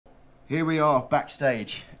Here we are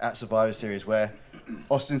backstage at Survivor Series where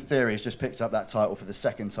Austin Theory has just picked up that title for the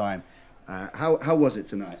second time. How was it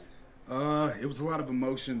tonight? It was a lot of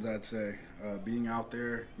emotions, I'd say. Being out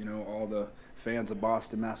there, all the fans of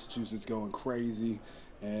Boston, Massachusetts going crazy,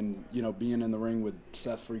 and, being in the ring with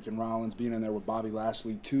Seth freaking Rollins, being in there with Bobby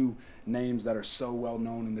Lashley, two names that are so well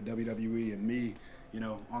known in the WWE, and me,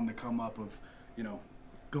 on the come up of,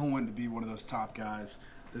 going to be one of those top guys.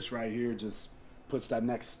 This right here just puts that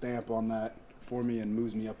next stamp on that for me and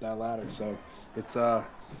moves me up that ladder. So it's man,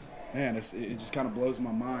 it just kind of blows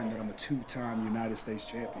my mind that I'm a two-time United States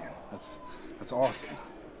champion. That's awesome.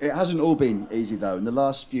 It hasn't all been easy though. In the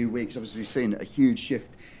last few weeks, obviously we've seen a huge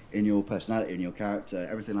shift in your personality, in your character,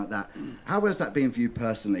 everything like that. How has that been for you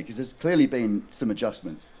personally? Because there's clearly been some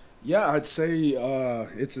adjustments. Yeah, I'd say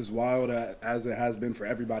it's as wild as it has been for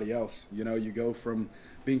everybody else. You go from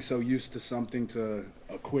being so used to something to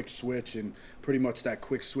a quick switch, and pretty much that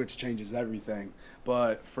quick switch changes everything.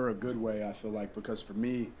 But for a good way, I feel like, because for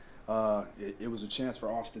me, it was a chance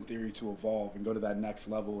for Austin Theory to evolve and go to that next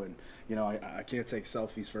level. And, I can't take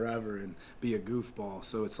selfies forever and be a goofball.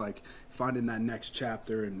 So it's like finding that next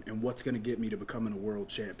chapter and what's going to get me to becoming a world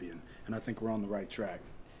champion. And I think we're on the right track.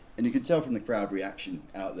 And you can tell from the crowd reaction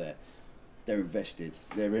out there, they're invested,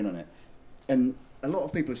 they're in on it. And a lot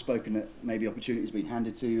of people have spoken that maybe opportunities been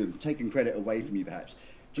handed to you and taken credit away from you perhaps.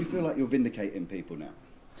 Do you feel like you're vindicating people now?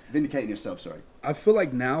 Vindicating yourself, sorry. I feel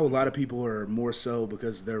like now a lot of people are more so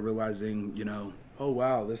because they're realizing, oh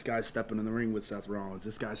wow, this guy's stepping in the ring with Seth Rollins,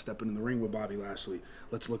 this guy's stepping in the ring with Bobby Lashley.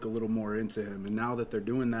 Let's look a little more into him. And now that they're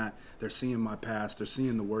doing that, they're seeing my past, they're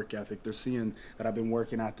seeing the work ethic, they're seeing that I've been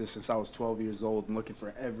working at this since I was 12 years old and looking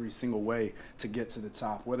for every single way to get to the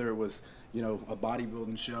top, whether it was, a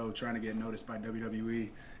bodybuilding show, trying to get noticed by WWE,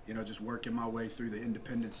 just working my way through the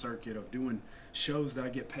independent circuit of doing shows that I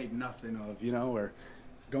get paid nothing of, or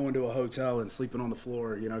going to a hotel and sleeping on the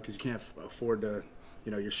floor, because you can't afford to,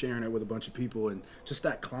 you're sharing it with a bunch of people, and just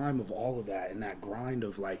that climb of all of that and that grind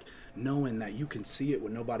of like knowing that you can see it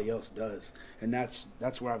when nobody else does. And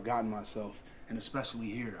that's where I've gotten myself. And especially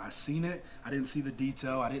here, I seen it. I didn't see the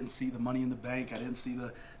detail. I didn't see the money in the bank. I didn't see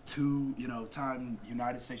the time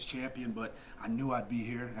United States champion, but I knew I'd be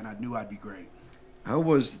here and I knew I'd be great. How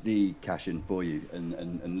was the cash-in for you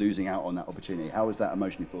and losing out on that opportunity? How was that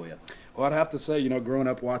emotionally for you? Well, I'd have to say, growing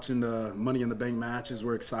up watching the Money in the Bank matches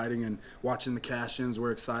were exciting, and watching the cash-ins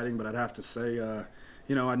were exciting, but I'd have to say,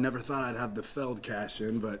 I never thought I'd have the failed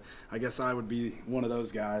cash-in, but I guess I would be one of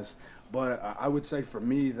those guys. But I would say for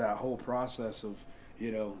me, that whole process of,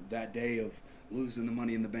 that day of losing the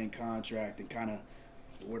Money in the Bank contract and kind of,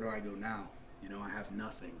 where do I go now? I have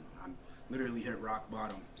nothing. I'm literally hit rock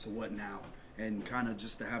bottom, so what now? And kind of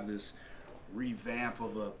just to have this revamp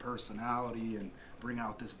of a personality and bring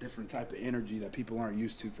out this different type of energy that people aren't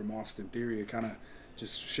used to from Austin Theory, it kind of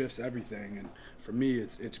just shifts everything. And for me,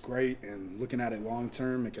 it's great, and looking at it long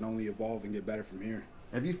term, it can only evolve and get better from here.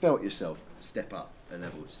 Have you felt yourself step up a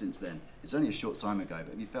level since then? It's only a short time ago,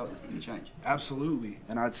 but have you felt the change? Absolutely.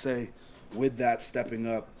 And I'd say with that stepping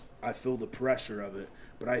up, I feel the pressure of it,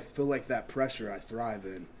 but I feel like that pressure I thrive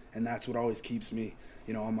in, and that's what always keeps me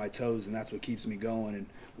on my toes, and that's what keeps me going and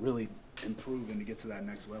really improving to get to that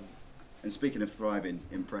next level. And speaking of thriving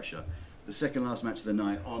in pressure, the second last match of the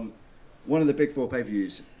night on one of the big four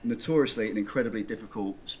pay-per-views, notoriously an incredibly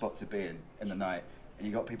difficult spot to be in the night, and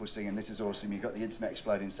you got people singing, "This is awesome," you got the internet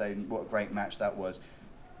exploding saying what a great match that was.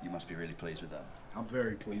 You must be really pleased with that. I'm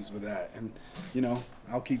very pleased with that, and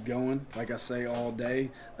I'll keep going. Like I say all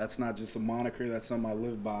day, that's not just a moniker, that's something I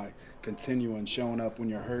live by. Continuing, showing up when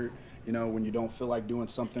you're hurt, when you don't feel like doing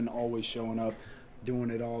something, always showing up, doing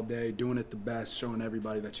it all day, doing it the best, showing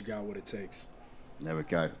everybody that you got what it takes. There we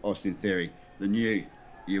go. Austin Theory, the new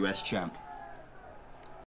US champ.